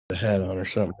the head on or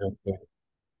something real quick.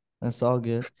 That's all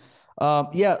good.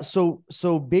 Yeah, so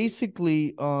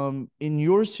basically, you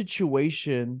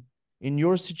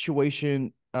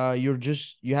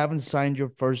haven't signed your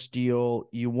first deal.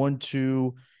 You want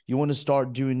to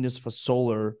start doing this for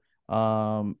solar.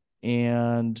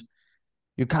 And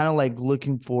you're kind of like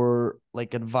looking for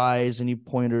like advice, any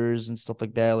pointers and stuff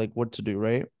like that, like what to do,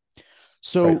 right? Right.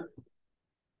 So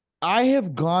I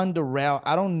have gone the route.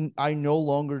 I no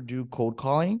longer do cold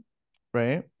calling,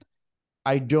 right?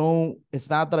 I don't, it's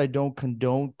not that I don't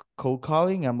condone cold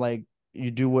calling. I'm like, you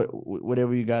do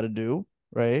whatever you got to do,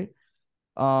 right?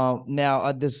 Now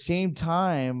at the same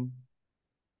time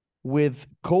with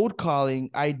cold calling,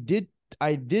 I did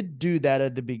do that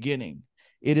at the beginning.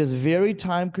 It is very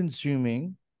time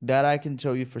consuming, that I can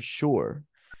tell you for sure.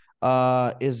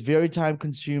 Is very time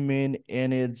consuming,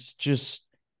 and it's just,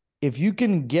 if you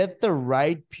can get the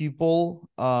right people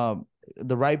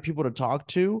to talk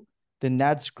to, then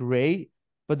that's great.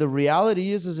 But the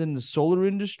reality is in the solar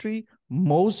industry,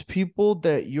 most people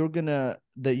that you're gonna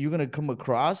come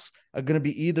across are gonna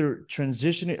be either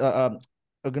are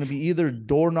gonna be either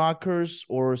door knockers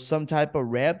or some type of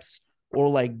reps or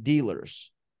like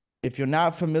dealers. If you're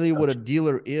not familiar what Gotcha. a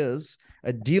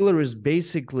dealer is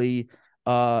basically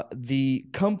the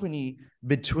company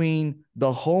between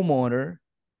the homeowner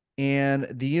and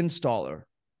the installer,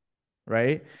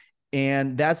 right?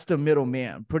 And that's the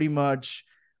middleman, pretty much.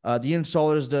 The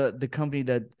installer is the company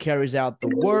that carries out the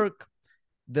work.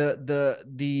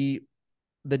 The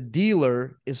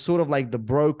dealer is sort of like the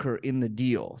broker in the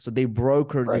deal. So they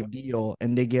broker the Right. deal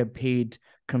and they get paid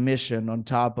commission on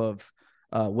top of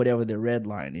whatever their red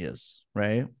line is,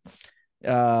 right?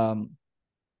 Um,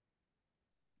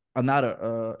 I'm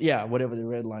not yeah, whatever the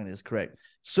red line is, correct.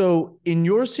 So in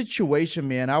your situation,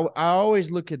 man, I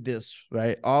always look at this,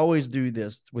 right? I always do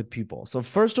this with people. So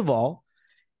first of all,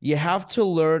 you have to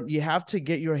learn, you have to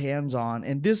get your hands on,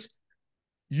 and this,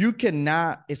 you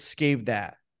cannot escape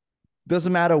that.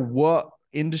 Doesn't matter what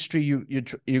industry you're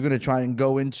going to try and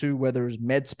go into, whether it's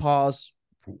med spas,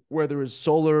 whether it's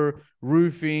solar,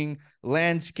 roofing,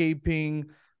 landscaping,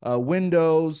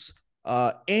 windows,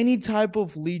 any type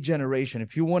of lead generation.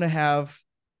 If you want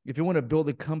to build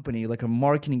a company like a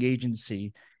marketing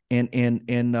agency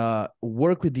and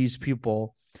work with these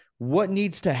people, what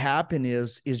needs to happen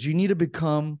is you need to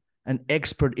become an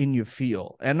expert in your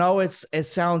field. I know it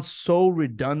sounds so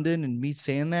redundant in me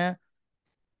saying that,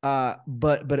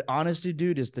 but honestly,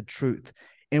 dude, is the truth.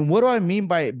 And what do I mean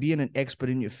by being an expert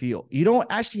in your field? You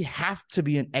don't actually have to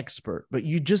be an expert, but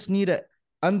you just need to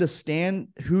understand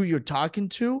who you're talking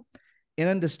to and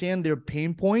understand their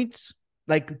pain points,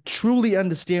 like truly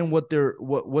understand what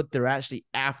they're actually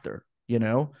after,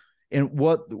 and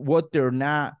what they're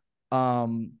not,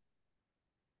 um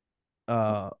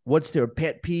what's their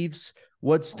pet peeves,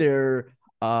 what's their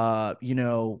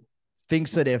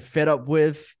things that they're fed up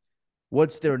with,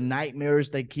 what's their nightmares,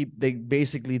 they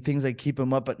basically things that keep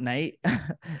them up at night.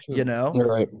 you know You're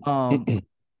right. um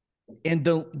and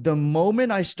the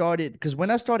moment I started, because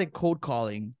when I started cold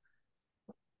calling,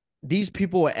 these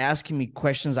people were asking me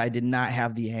questions I did not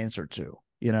have the answer to.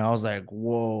 I was like,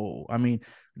 whoa. I mean,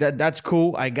 that's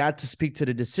cool. I got to speak to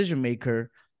the decision maker,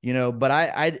 but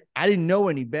I didn't know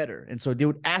any better. And so they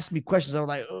would ask me questions. I was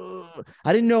like, ugh.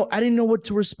 I didn't know what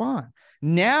to respond.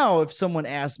 Now, if someone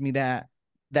asked me that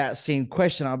same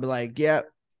question, I'll be like, yeah,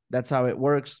 that's how it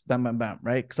works. Bam, bam, bam.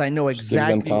 Right. Because I know Just give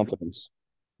them exactly. confidence.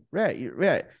 Right.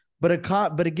 Right. But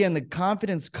again, the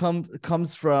confidence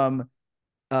comes from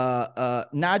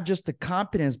not just the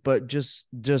competence, but just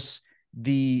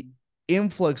the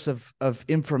influx of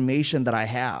information that I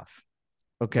have.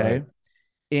 Right. Okay.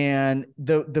 And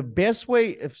the best way,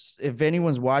 if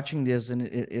anyone's watching this,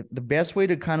 and the best way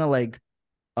to kind of like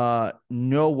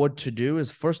know what to do is,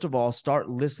 first of all, start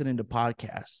listening to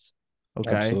podcasts,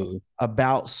 okay, Absolutely.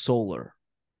 about solar.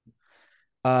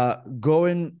 Go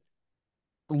and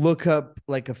look up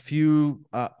like a few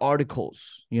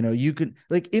articles. You could,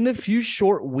 like, in a few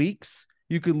short weeks,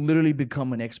 you could literally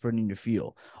become an expert in your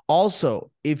field.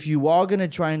 Also, if you are going to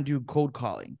try and do cold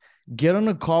calling, get on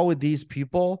a call with these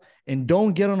people, and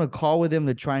don't get on a call with them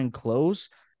to try and close,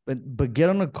 but get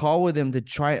on a call with them to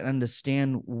try and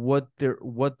understand what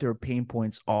their pain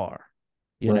points are,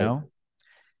 you Right. know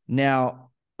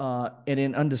now, and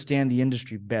then understand the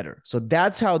industry better. So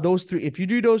that's how those three, if you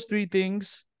do those three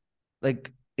things,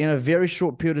 like, in a very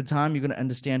short period of time, you're going to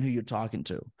understand who you're talking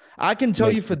to. I can tell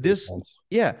you Makes for complete this, sense.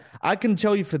 yeah, I can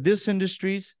tell you for this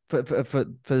industries, for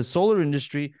the solar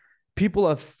industry, people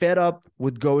are fed up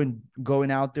with going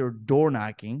out there door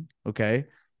knocking. Okay,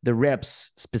 the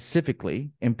reps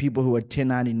specifically, and people who are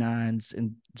 1099s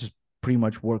and just pretty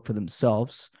much work for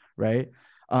themselves, right?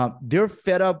 They're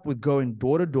fed up with going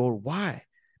door to door. Why?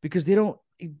 Because they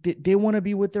want to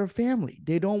be with their family.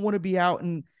 They don't want to be out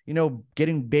and,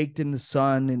 getting baked in the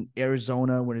sun in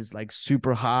Arizona when it's like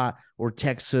super hot, or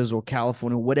Texas or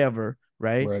California, whatever,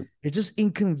 right? Right. It's just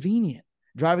inconvenient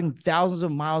driving thousands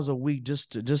of miles a week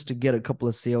just to get a couple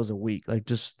of sales a week, like,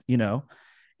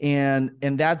 and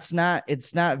it's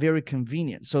not very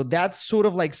convenient. So that's sort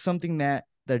of like something that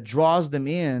draws them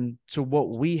in to what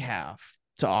we have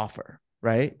to offer,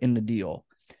 right, in the deal.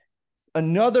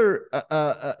 Another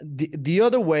the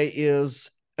other way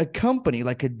is a company,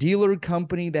 like a dealer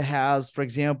company that has, for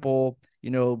example,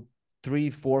 3,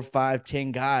 4, 5,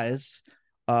 10 guys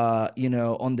on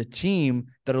the team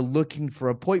that are looking for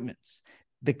appointments.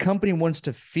 The company wants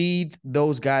to feed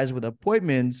those guys with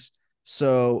appointments,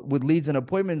 so with leads and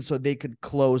appointments, so they could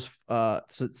close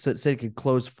so they could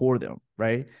close for them,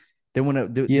 right? They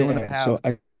want to Yeah. have. So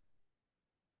I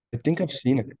think I've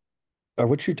seen it.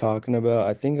 What you're talking about,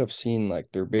 I think I've seen like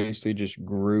they're basically just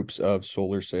groups of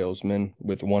solar salesmen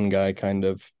with one guy kind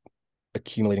of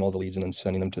accumulating all the leads and then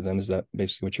sending them to them. Is that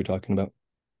basically what you're talking about?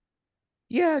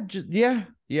 Yeah.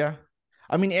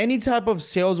 I mean, any type of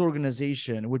sales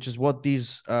organization, which is what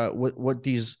these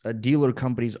dealer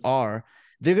companies are,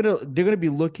 they're gonna be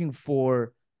looking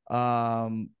for they're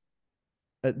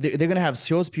gonna have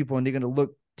salespeople, and they're gonna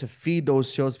look to feed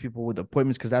those salespeople with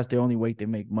appointments, because that's the only way they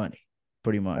make money,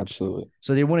 pretty much. Absolutely.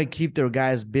 So they want to keep their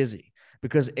guys busy,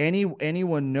 because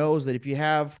anyone knows that if you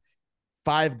have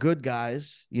 5 good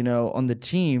guys, on the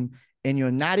team, and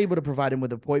you're not able to provide them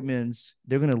with appointments,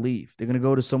 they're going to leave. They're going to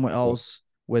go to somewhere Yep. else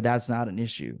where that's not an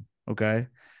issue. Okay.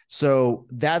 So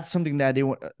that's something that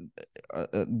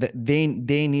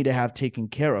they need to have taken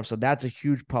care of. So that's a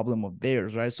huge problem of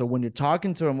theirs, right? So when you're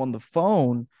talking to them on the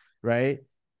phone, right,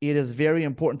 it is very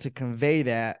important to convey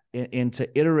that and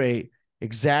to iterate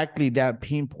exactly that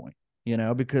pain point,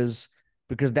 because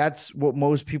that's what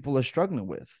most people are struggling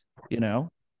with, you know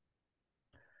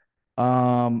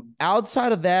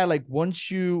outside of that, like,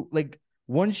 once you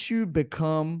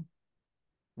become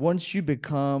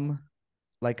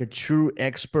like a true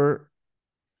expert,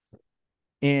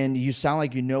 and you sound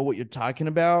like you know what you're talking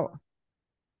about,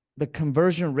 the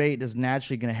conversion rate is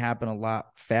naturally going to happen a lot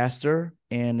faster,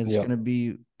 and it's Yep. going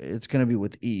to be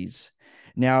with ease.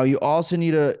 Now, you also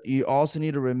need to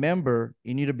remember,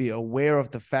 you need to be aware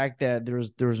of the fact that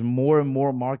there's more and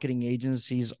more marketing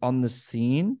agencies on the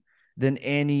scene than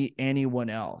anyone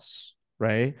else,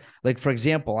 right? Like, for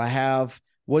example,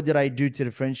 what did I do to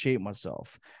differentiate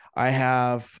myself? I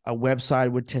have a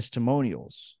website with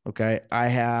testimonials. Okay.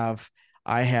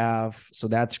 So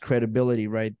that's credibility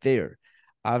right there.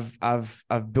 I've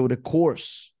built a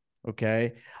course.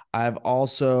 Okay. I've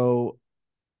also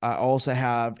I also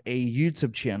have a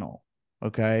YouTube channel.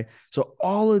 Okay. So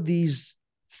all of these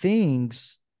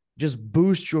things just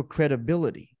boost your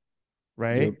credibility,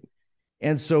 right? Yep.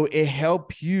 And so it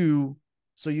help you.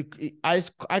 So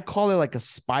I call it like a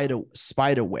spider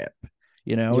web.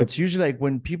 Yep. It's usually like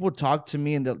when people talk to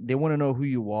me and they want to know who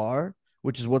you are,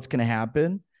 which is what's going to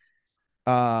happen.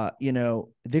 They're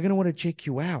going to want to check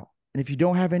you out. And if you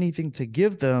don't have anything to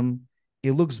give them,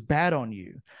 it looks bad on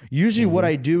you. Usually what Hmm.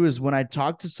 I do is, when I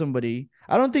talk to somebody,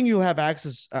 I don't think you have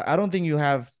access. I don't think you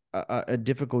have a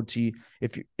difficulty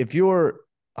if you're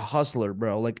a hustler,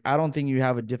 bro. Like, I don't think you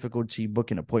have a difficulty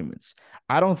booking appointments.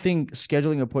 I don't think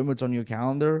scheduling appointments on your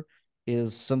calendar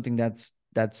is something that's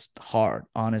hard,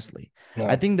 honestly. I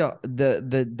No. think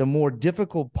the more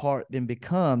difficult part then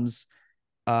becomes,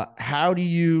 how do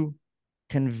you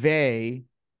convey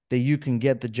that you can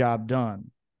get the job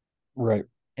done, Right.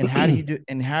 and how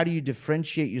do you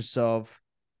differentiate yourself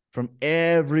from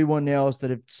everyone else that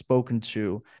have spoken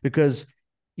to? Because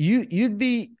you'd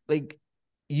be like,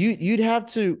 you'd have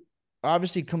to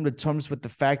obviously come to terms with the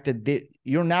fact that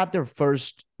you're not their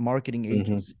first marketing Hmm.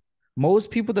 agency. Most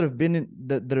people that have been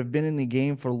in the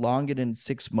game for longer than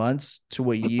 6 months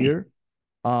to a year,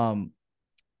 um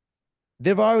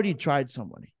they've already tried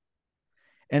somebody,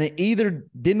 and it either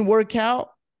didn't work out,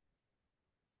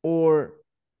 or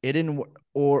it didn't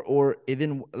or it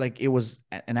didn't, like, it was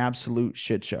an absolute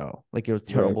shit show, like it was a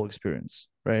Right. terrible experience,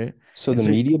 right? So And the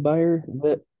so, media buyer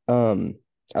that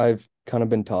I've kind of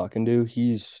been talking to,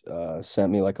 he's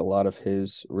sent me like a lot of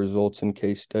his results and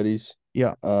case studies.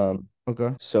 yeah. Um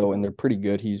Okay. and they're pretty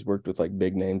good. He's worked with like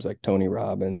big names like Tony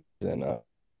Robbins and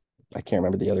I can't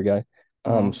remember the other guy.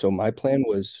 Uh-huh. So my plan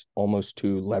was almost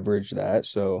to leverage that.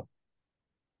 So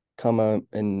come up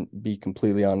and be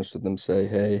completely honest with them, say,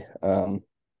 hey,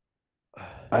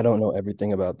 I don't know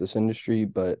everything about this industry,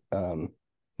 but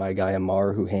my guy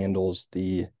Amar, who handles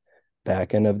the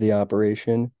back end of the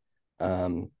operation,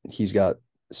 He's got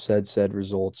said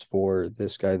results for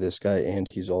this guy, and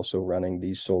he's also running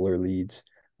these solar leads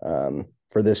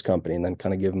for this company, and then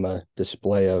kind of give him a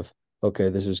display of, okay,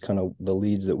 this is kind of the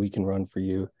leads that we can run for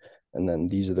you, and then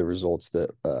these are the results that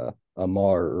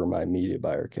Amar or my media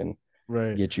buyer can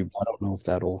Right. get you. I don't know if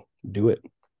that'll do it.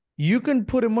 You can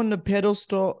put him on the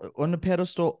pedestal,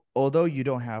 although you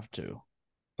don't have to.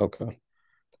 Okay.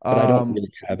 But I don't Um,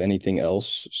 really have anything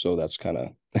else, so that's kind of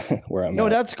where I'm no, at.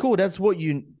 that's cool. That's what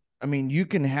you I mean, you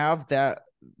can have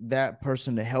that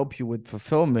person to help you with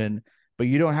fulfillment, but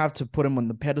you don't have to put him on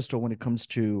the pedestal when it comes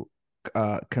to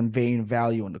conveying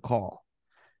value on the call.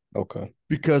 Okay.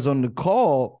 Because on the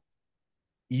call,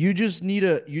 you just need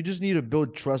to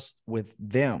build trust with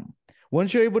them.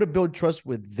 Once you're able to build trust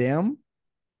with them,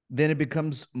 then it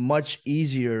becomes much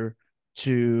easier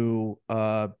to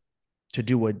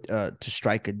do to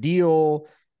strike a deal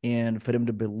and for them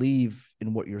to believe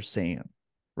in what you're saying,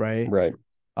 right? Right.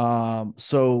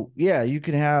 So yeah, you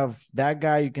can have that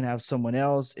guy, you can have someone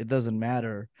else, it doesn't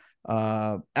matter.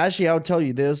 Actually, I'll tell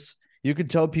you this, you can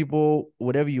tell people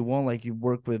whatever you want, like you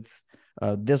work with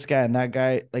this guy and that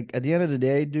guy. Like at the end of the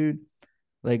day, dude,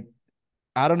 like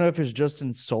I don't know if it's just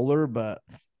in solar, but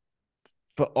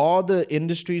for all the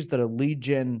industries that are lead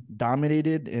gen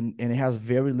dominated, and it has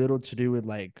very little to do with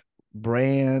like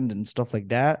brand and stuff like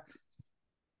that,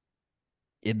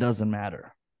 it doesn't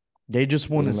matter. They just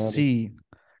want to Doesn't matter. see,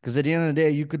 because at the end of the day,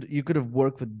 you could have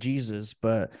worked with Jesus,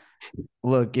 but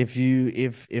look, if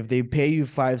they pay you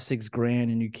 5 6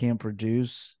 grand and you can't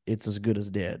produce, it's as good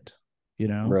as dead, you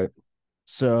know. Right.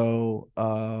 So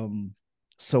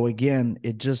so again,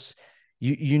 it just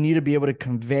you need to be able to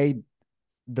convey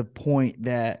the point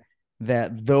that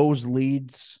those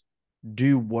leads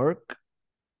do work,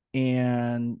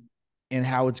 and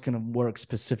how it's going to work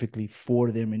specifically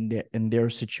for them in their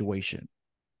situation.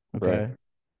 Right. Okay.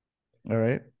 All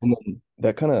right. And then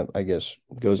that kind of, I guess,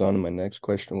 goes on to my next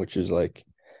question, which is like,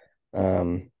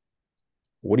 um,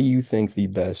 what do you think the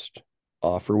best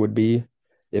offer would be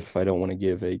if I don't want to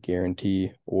give a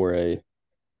guarantee or a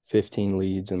 15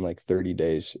 leads in like 30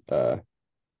 days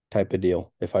type of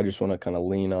deal? If I just want to kind of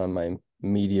lean on my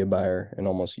media buyer and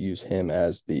almost use him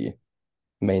as the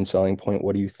main selling point,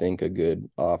 what do you think a good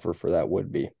offer for that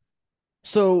would be?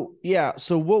 So yeah,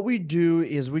 so what we do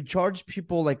is we charge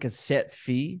people like a set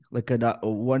fee, like a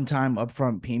one-time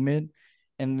upfront payment,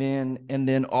 and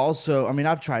then also, I mean,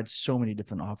 I've tried so many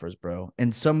different offers, bro,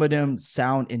 and some of them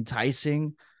sound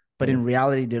enticing, but Yeah. in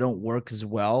reality, they don't work as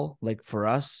well, like for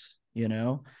us, you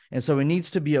know. And so it needs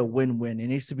to be a win-win. It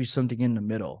needs to be something in the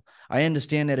middle. I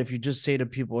understand that if you just say to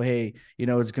people, "Hey,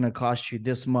 it's going to cost you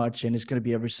this much, and it's going to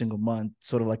be every single month,"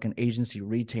 sort of like an agency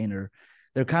retainer,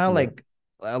 they're kind of Right. like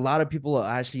a lot of people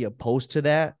are actually opposed to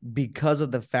that because of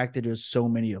the fact that there's so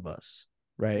many of us,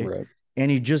 right? Right.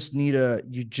 And you just need to,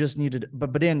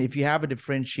 but then if you have a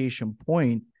differentiation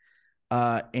point,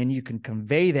 and you can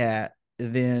convey that,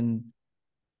 then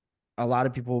a lot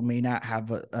of people may not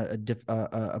have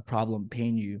a problem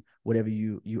paying you whatever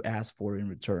you ask for in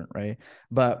return, right?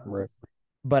 But Right.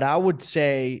 but I would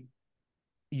say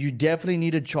you definitely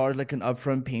need to charge like an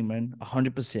upfront payment,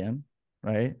 100%,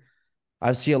 right?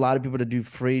 I see a lot of people that do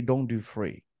free. Don't do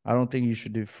free. I don't think you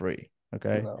should do free.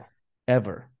 Okay. No.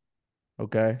 Ever.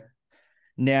 Okay.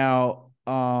 Now,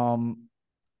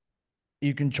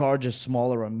 you can charge a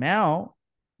smaller amount,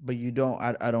 but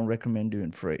I don't recommend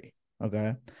doing free.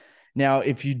 Okay. Now,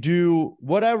 if you do,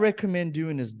 what I recommend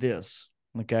doing is this.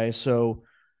 Okay. So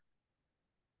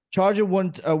charge a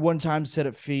one-time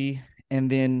setup fee and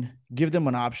then give them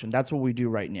an option. That's what we do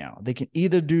right now. They can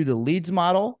either do the leads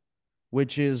model,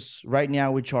 which is right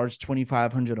now we charge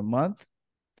 2,500 a month,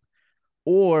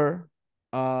 or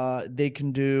they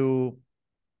can do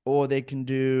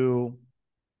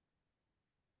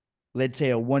let's say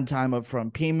a one-time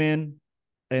upfront payment,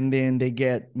 and then they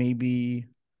get maybe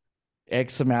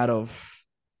X amount of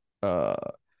uh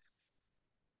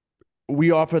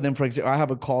we offer them, for example, I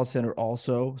have a call center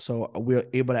also, so we're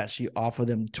able to actually offer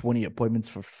them 20 appointments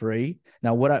for free.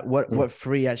 Now Mm. what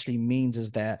free actually means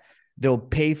is that they'll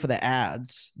pay for the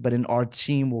ads, but then our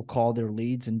team will call their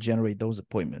leads and generate those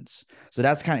appointments. So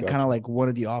that's kind of Gotcha. like one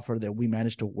of the offer that we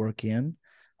managed to work in,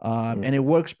 Mm. and it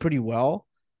works pretty well.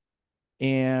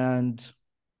 And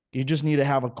you just need to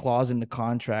have a clause in the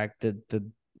contract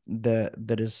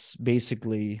that is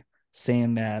basically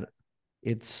saying that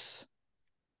it's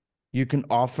you can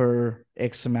offer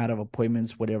X amount of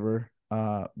appointments, whatever.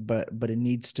 But it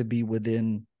needs to be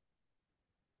within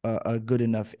a good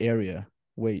enough area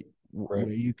where Right.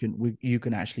 you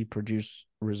can actually produce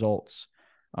results.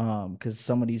 Because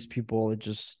some of these people, it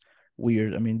just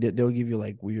weird. I mean, they'll give you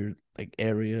like weird like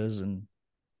areas, and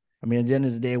I mean, at the end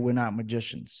of the day, we're not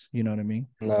magicians. You know what I mean?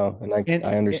 No, and I And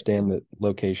understand that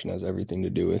location has everything to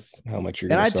do with how much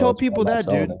you're and gonna I sell. tell That's why I'm people not that,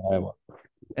 selling dude. in Iowa.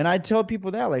 And I tell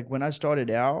people that, like when I started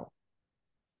out,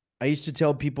 I used to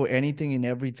tell people anything and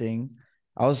everything.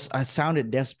 I sounded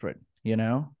desperate, you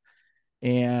know,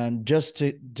 and just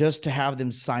to have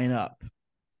them sign up,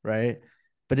 right?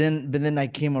 But then I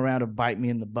came around to bite me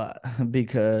in the butt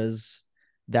because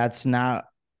that's not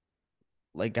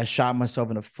like I shot myself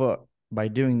in the foot by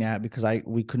doing that because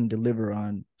we couldn't deliver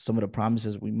on some of the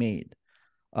promises we made.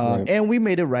 Right. And we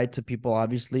made it right to people,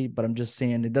 obviously, but I'm just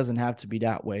saying it doesn't have to be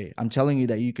that way. I'm telling you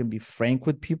that you can be frank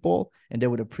with people and they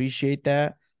would appreciate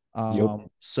that. Yep.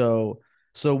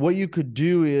 So what you could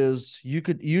do is you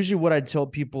could usually what I tell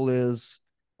people is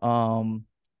um,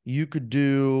 you could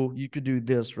do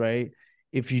this, right?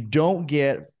 If you don't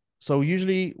get so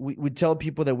usually we tell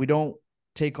people that we don't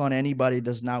take on anybody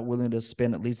that's not willing to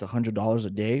spend at least $100 a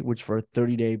day, which for a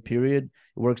 30-day period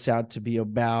it works out to be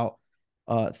about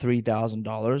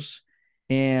 $3,000.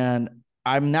 And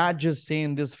I'm not just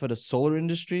saying this for the solar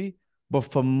industry, but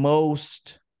for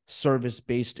most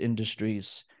service-based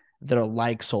industries that are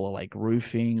like solar, like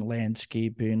roofing,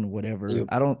 landscaping, whatever. Yep.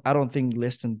 I don't think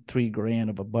less than $3,000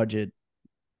 of a budget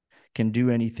can do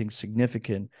anything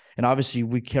significant. And obviously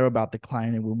we care about the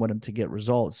client and we want them to get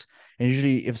results. And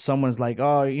usually if someone's like,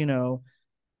 oh,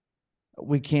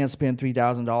 we can't spend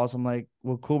 $3,000. I'm like,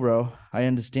 well, cool, bro. I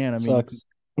understand. I mean, Sucks.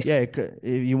 yeah,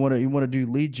 if you want to do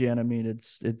lead gen, I mean,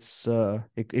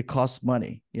 it costs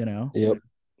money, you know. Yep.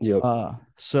 Yep. Uh, I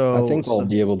so think I'll so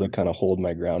be able to kind of hold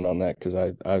my ground on that because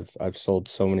I've sold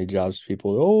so many jobs to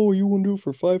people. Oh, you want to do it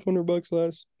for 500 bucks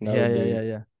less? No, yeah, yeah, dude. yeah, yeah,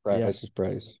 yeah, Price is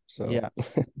price. So yeah.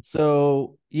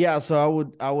 So yeah,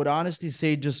 so I would honestly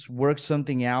say just work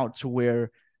something out to where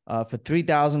for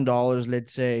 $3,000,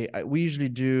 let's say we usually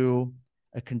do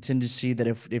a contingency that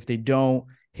if they don't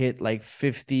hit like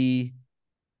 50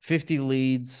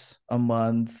 leads a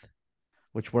month,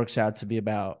 which works out to be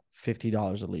about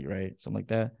 $50 a lead, right? Something like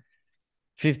that.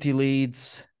 50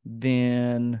 leads,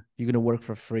 then you're gonna work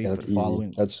for free yeah, for the that's easy.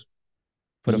 following That's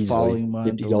for the easily following month,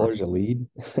 fifty or dollars a lead.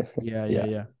 yeah, yeah, Yeah.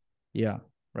 yeah, yeah,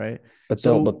 right. But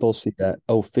they'll So but they'll see that,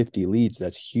 oh, 50 leads,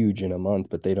 that's huge in a month,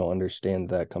 but they don't understand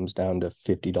that comes down to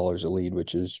 $50 a lead,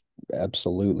 which is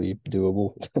absolutely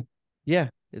doable. yeah,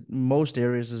 most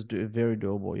areas is very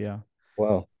doable. Yeah,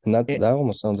 Wow. And that it, that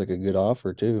almost sounds like a good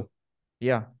offer too.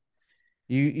 yeah.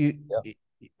 Yeah.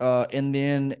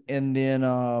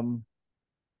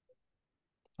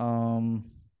 Um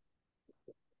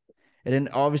and then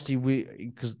obviously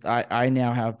because I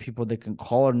now have people that can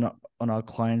call on our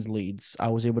clients' leads. I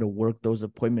was able to work those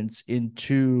appointments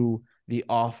into the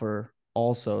offer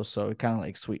also, so it kind of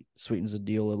like sweetens the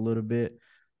deal a little bit.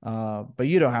 But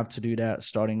you don't have to do that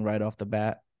starting right off the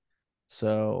bat.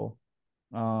 So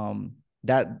um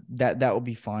that will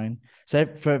be fine. So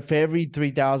for every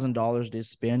 $3,000 they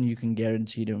spend, you can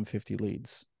guarantee them 50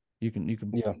 leads. You can you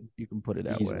can Yeah. you can put it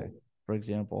that way, Easily. for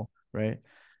example, right?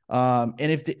 And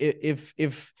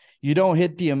if you don't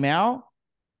hit the amount,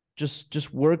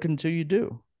 just work until you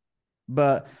do.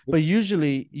 But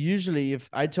usually if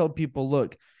I tell people,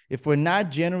 look, if we're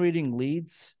not generating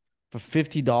leads for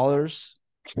 $50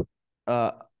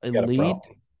 uh a Got a lead, problem.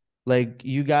 like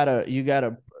you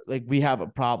gotta like we have a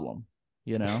problem,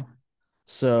 you know.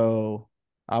 So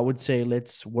I would say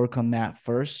let's work on that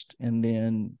first, and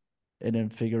then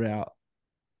figure out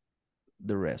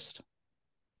the rest.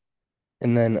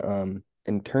 And then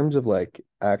in terms of like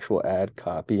actual ad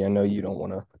copy, I know you don't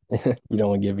want to you don't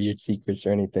want to give your secrets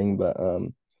or anything, but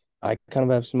I kind of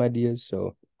have some ideas.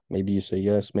 So maybe you say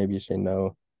yes, maybe you say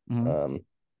no. Mm-hmm. Um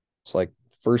it's like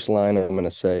first line I'm gonna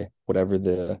say whatever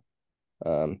the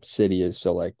city is.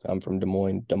 So like I'm from Des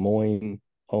Moines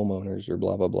homeowners or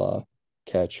blah blah blah,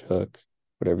 catch hook,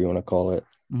 whatever you want to call it.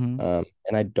 Mm-hmm.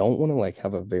 And I don't want to like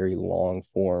have a very long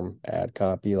form ad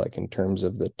copy, like in terms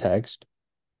of the text,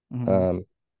 Mm-hmm. um,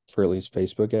 for at least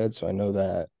Facebook ads. So I know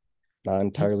that not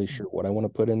entirely sure what I want to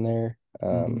put in there.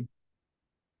 Mm-hmm.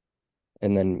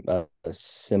 And then a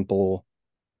simple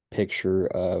picture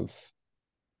of,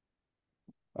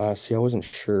 see, I wasn't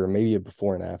sure, maybe a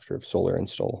before and after of solar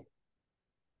install.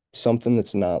 Something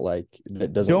that's not like,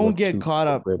 that doesn't Don't look get too caught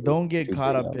up. corporate or Don't get too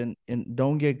caught big up out. in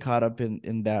don't get caught up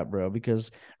in that, bro. Because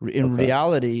in Okay.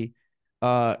 reality,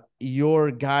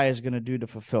 your guy is gonna do the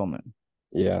fulfillment.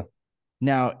 Yeah.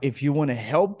 Now, if you want to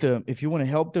help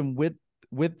them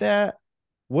with that,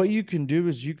 what you can do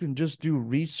is you can just do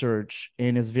research,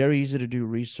 and it's very easy to do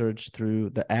research through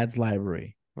the ads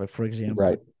library. Like for Right.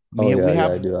 example, Oh we yeah, yeah, I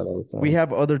have do that all the we time.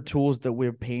 have other tools that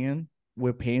we're paying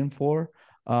for.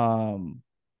 um,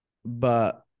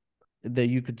 but that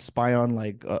you could spy on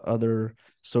like other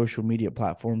social media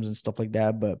platforms and stuff like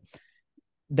that. But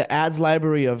the ads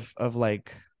library of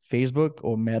like Facebook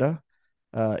or Meta,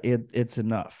 it's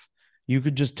enough. You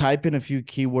could just type in a few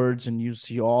keywords and you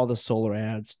see all the solar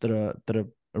ads that are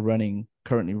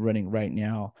currently running right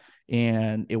now,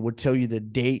 and it would tell you the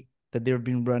date that they've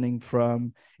been running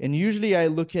from. And usually I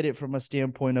look at it from a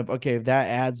standpoint of, okay, if that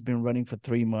ad's been running for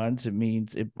 3 months, it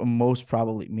means it most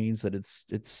probably means that it's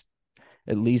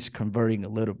at least converting a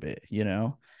little bit, you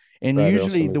know. And Right. It also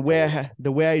usually means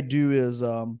the way I do is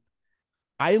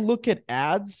I look at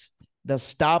ads that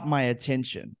stop my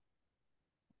attention.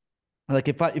 Like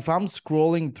if I'm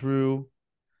scrolling through,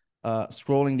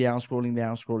 scrolling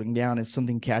down, and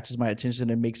something catches my attention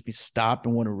and makes me stop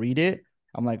and want to read it,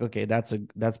 I'm like, okay, that's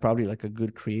probably like a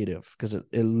good creative, because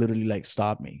it literally like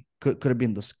stopped me. Could have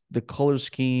been the color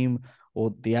scheme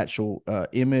or the actual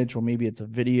image, or maybe it's a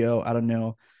video. I don't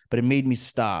know, but it made me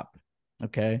stop.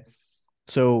 Okay,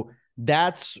 so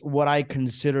that's what I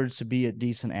consider to be a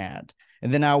decent ad.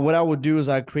 And then what I would do is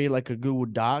I create like a Google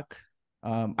Doc.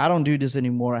 I don't do this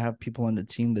anymore. I have people on the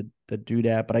team that do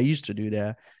that, but I used to do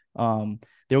that.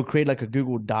 They'll create like a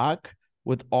Google Doc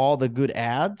with all the good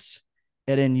ads,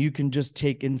 and then you can just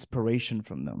take inspiration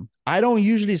from them. I don't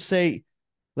usually say,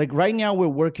 like right now we're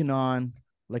working on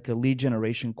like a lead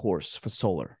generation course for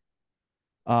solar.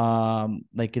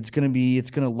 Like it's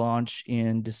gonna launch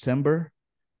in December.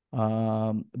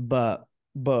 But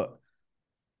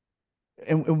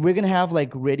and we're gonna have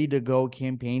like ready to go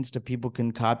campaigns that people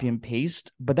can copy and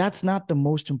paste. But that's not the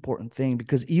most important thing,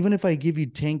 because even if I give you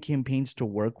 10 campaigns to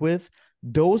work with,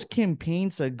 those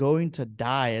campaigns are going to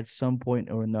die at some point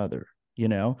or another, you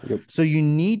know? yep. So you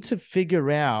need to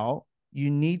figure out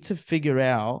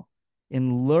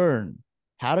and learn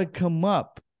how to come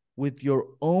up with your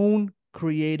own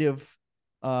creative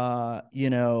you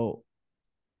know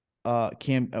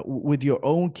with your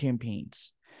own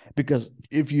campaigns, because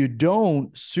if you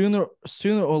don't, sooner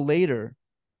or later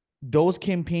those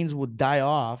campaigns will die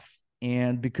off.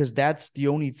 And because that's the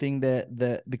only thing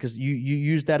that because you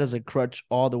use that as a crutch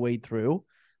all the way through,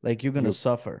 like you're gonna Yep.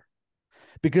 suffer.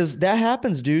 Because that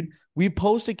happens, dude. We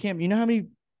post a camp, you know how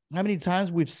many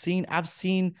times I've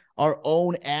seen our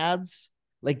own ads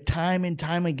like time and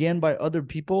time again by other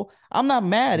people. I'm not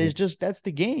mad, Yep. it's just that's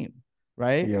the game,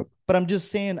 right? Yep. But I'm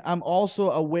just saying, I'm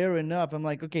also aware enough. I'm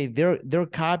like, okay, they're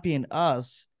copying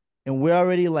us, and we're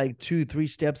already like 2-3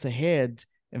 steps ahead,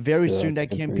 and very So soon that's that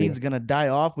good for campaign's you. gonna die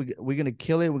off. We're gonna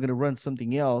kill it, we're gonna run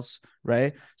something else,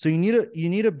 right? So you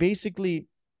need to basically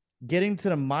get into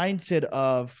the mindset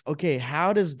of, okay,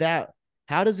 how does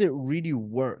it really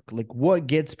work? Like what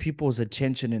gets people's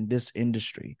attention in this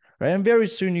industry, right? And very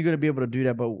soon you're going to be able to do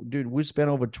that. But dude, we spent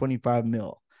over 25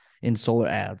 mil in solar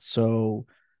ads. So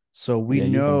we Yeah,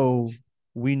 you have. know,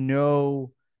 we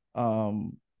know,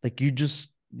 like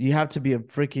you have to be a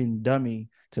freaking dummy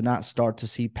to not start to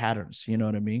see patterns. You know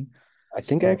what I mean? I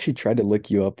think I So actually tried to look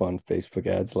you up on Facebook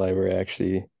Ads Library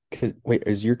actually. Cause wait,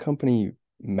 is your company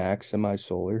Maximize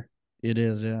Solar? it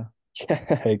is, yeah. Yeah,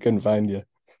 I couldn't find you.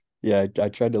 Yeah, I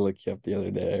tried to look you up the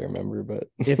other day, I remember, but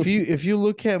If you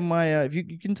look at my if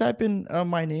you can type in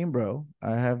my name, bro.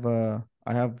 I have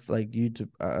like YouTube,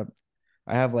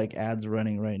 I have like ads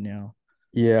running right now.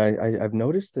 yeah, I've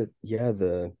noticed that yeah,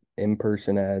 the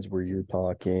in-person ads where you're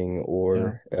talking Yeah.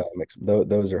 or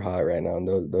those are hot right now, and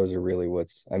those are really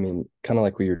what's I mean, kind of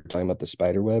like we were talking about the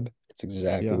spider web. It's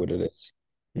exactly Yeah. what it is,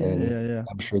 Yeah, and yeah, yeah.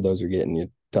 I'm sure those are getting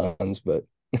you tons, but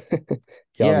you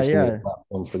Yeah, obviously need a yeah.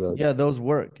 platform for those. Yeah, those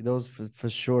work. Those for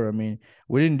sure. I mean,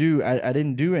 I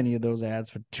didn't do any of those ads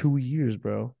for 2 years,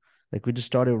 bro. Like we just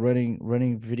started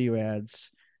running video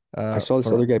ads I saw this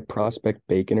for other guy, Prospect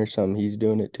Bacon or something. He's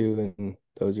doing it too, and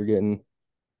those are getting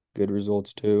good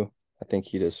results too. I think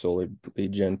he does solar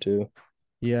lead gen too.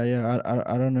 yeah, yeah.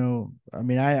 I don't know. I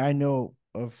mean, I know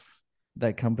of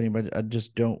that company, but I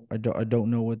don't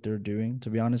know what they're doing, to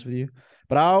be honest with you.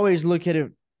 But I always look at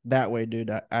it that way, dude.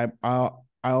 I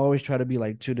always try to be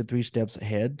like 2 to 3 steps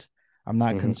ahead. I'm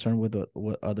not Hmm. concerned with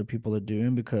what other people are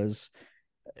doing, because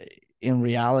in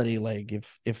reality, like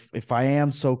if I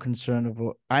am so concerned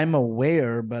of I'm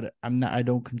aware, but I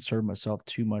don't concern myself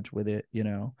too much with it,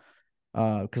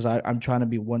 because I'm trying to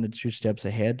be 1 to 2 steps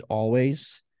ahead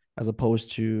always, as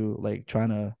opposed to like trying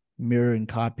to mirror and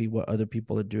copy what other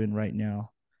people are doing right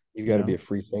now. You You got to be know? a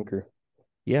free thinker.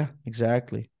 Yeah,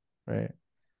 exactly. Right.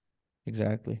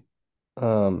 Exactly.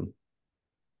 Um,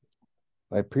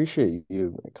 I appreciate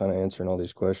you kind of answering all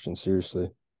these questions. Seriously.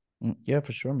 Yeah,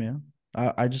 for sure, man.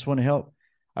 I just want to help.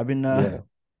 I've been Yeah.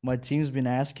 my team's been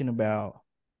asking about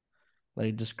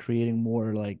like just creating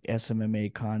more like SMMA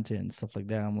content and stuff like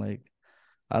that. I'm like,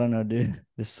 I don't know, dude.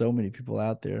 There's so many people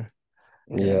out there,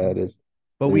 you Yeah, know. it is.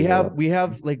 But It is a lot. we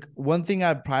have like one thing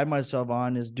I pride myself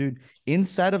on is, dude,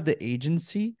 inside of the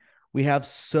agency, we have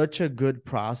such a good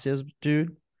process,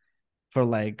 dude, for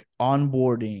like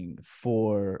onboarding,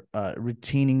 for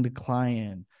retaining the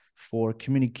client, for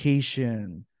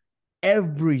communication,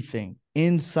 everything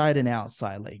inside and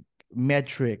outside, like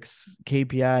metrics,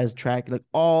 KPIs, track, like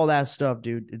all that stuff,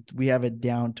 dude. We have it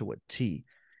down to a T.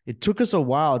 It took us a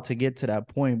while to get to that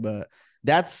point, but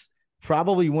that's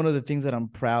probably one of the things that I'm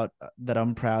proud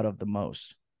of the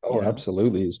most, you Oh, know?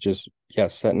 absolutely. It's just, yeah,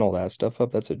 setting all that stuff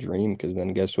up. That's a dream because then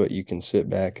guess what? You can sit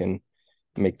back and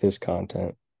make this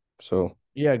content. So,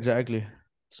 Yeah, exactly.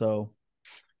 So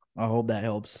I hope that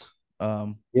helps.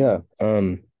 yeah.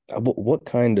 What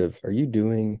kind of are you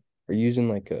doing? Are you using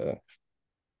like a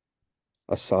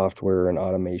software, an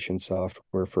automation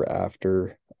software for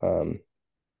after,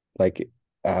 like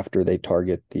after they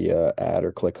target the ad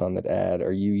or click on that ad?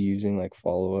 Are you using like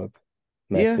follow-up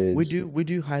Yeah, methods? we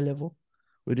do high level.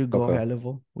 We do go Okay. high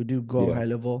level. We do go Yeah. high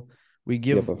level.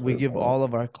 Yep, I've We heard give that. all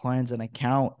of our clients an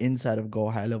account inside of go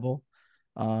high level.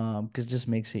 Because it just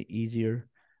makes it easier.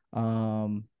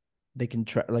 Um, they can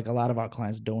try, like a lot of our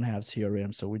clients don't have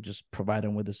CRM, so we just provide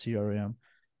them with a CRM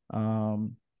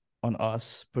on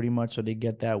us pretty much, so they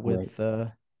get that Right.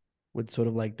 with sort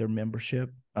of like their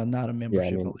membership. Not a Yeah, I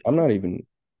membership, but mean, like, I'm not even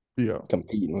yeah.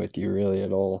 competing with you really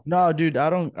at all. No, dude, I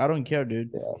don't care,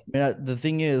 dude. Yeah. I mean, the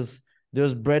thing is,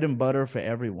 there's bread and butter for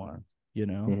everyone, you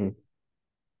know. Hmm.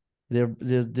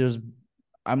 There's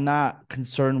I'm not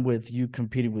concerned with you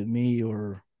competing with me Oh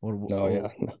or yeah.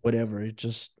 whatever. It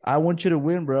just I want you to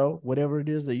win, bro. Whatever it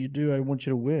is that you do, I want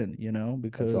you to win, you know,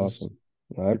 That's because awesome.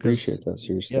 I because appreciate that,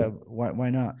 yeah, seriously. why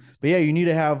not? But yeah, you need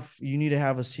to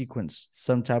have a sequence,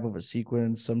 some type of a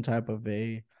sequence, some type of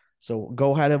a so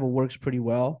go high level works pretty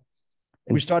well.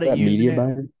 We And started that using media it.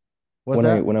 buyer, What's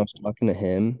that? when I was talking to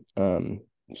him,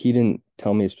 he didn't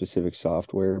tell me a specific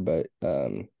software, but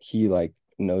he like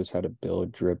knows how to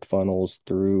build drip funnels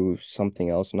through something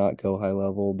else, not go high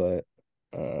level, but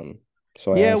um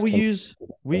so I Yeah, asked him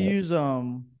we that. use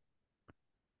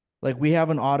like we have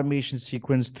an automation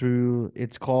sequence through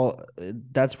it's called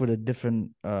that's with a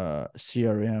different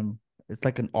CRM. It's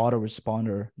like an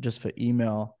autoresponder just for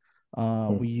email.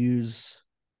 Hmm. We use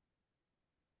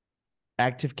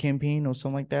Active Campaign or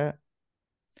something like that,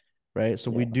 right?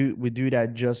 So Yeah. we do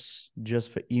that just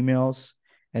for emails,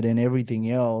 and then everything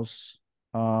else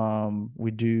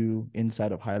we do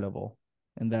inside of high level,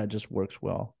 and that just works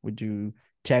well. We do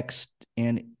text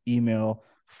and email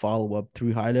follow up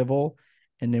through high level,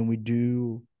 and then we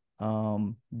do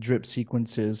drip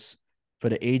sequences for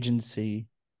the agency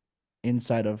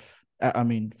inside of I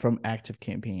mean from Active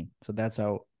Campaign. So that's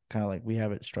how kind of like we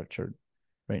have it structured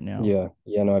right now. Yeah.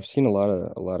 Yeah, no, I've seen a lot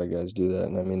of guys do that.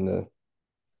 And I mean the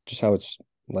just how it's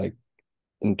like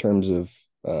in terms of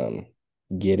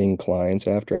getting clients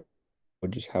after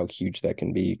just how huge that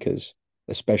can be because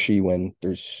especially when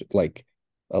there's like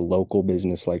a local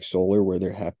business like solar where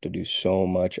they have to do so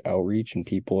much outreach and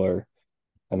people are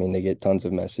I mean they get tons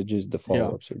of messages, the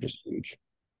Yeah. follow-ups are just huge.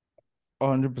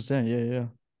 100%. Yeah, yeah.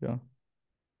 Yeah.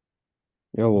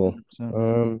 Yeah, well, 100%.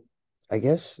 um I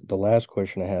guess the last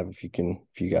question I have if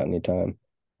you got any time,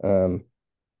 um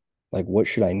like what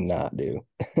should I not do?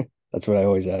 That's what I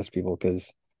always ask people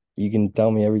because you can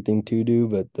tell me everything to do,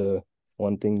 but the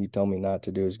one thing you tell me not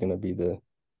to do is going to be the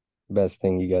best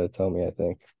thing you got to tell me, I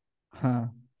think. Huh.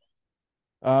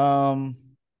 Um,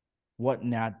 what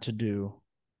not to do?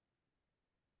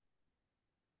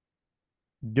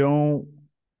 Don't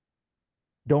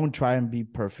don't try and be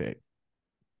perfect.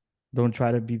 Don't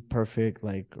try to be perfect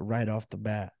like right off the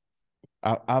bat.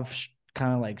 I've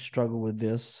kind of like struggled with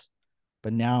this,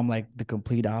 but now I'm like the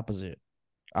complete opposite.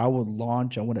 I would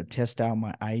launch. I want to test out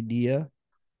my idea,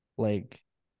 like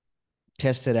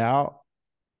test it out,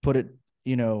 put it,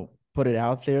 put it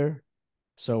out there,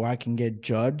 so I can get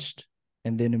judged,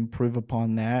 and then improve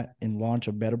upon that and launch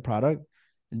a better product.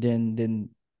 Then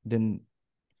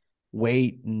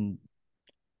wait and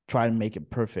try to make it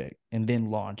perfect and then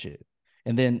launch it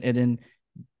and then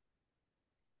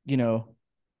you know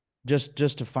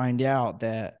just to find out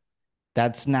that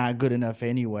that's not good enough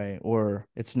anyway, or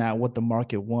it's not what the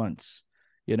market wants,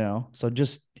 so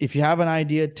just if you have an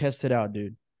idea, test it out,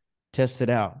 dude. Test it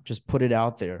out, just put it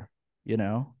out there, you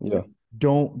know Yeah.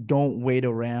 don't wait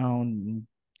around and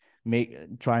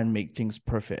make try and make things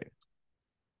perfect.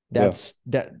 Yeah.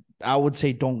 That I would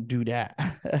say don't do that.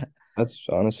 That's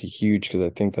honestly huge because I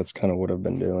think that's kind of what I've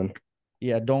been doing.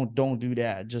 Yeah, don't do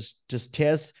that. Just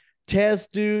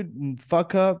test, dude, and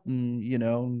fuck up,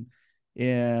 and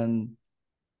and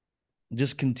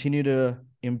just continue to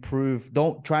improve.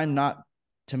 Don't try not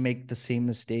to make the same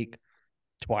mistake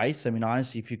twice. I mean,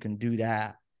 honestly, if you can do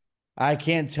that, I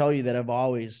can't tell you that I've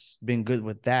always been good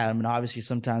with that. I mean, obviously,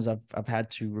 sometimes I've had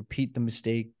to repeat the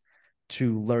mistake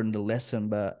to learn the lesson,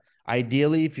 but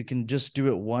ideally, if you can just do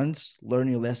it once, learn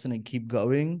your lesson, and keep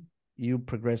going, you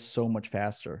progress so much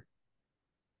faster.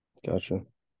 Gotcha.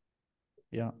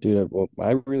 Yeah, Dude, well,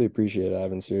 I really appreciate it,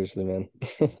 Ivan. Seriously, man.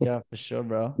 yeah, for sure,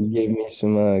 bro. You gave me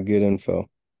some good info.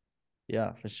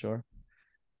 Yeah, for sure.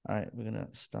 All right, we're gonna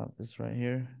stop this right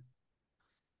here.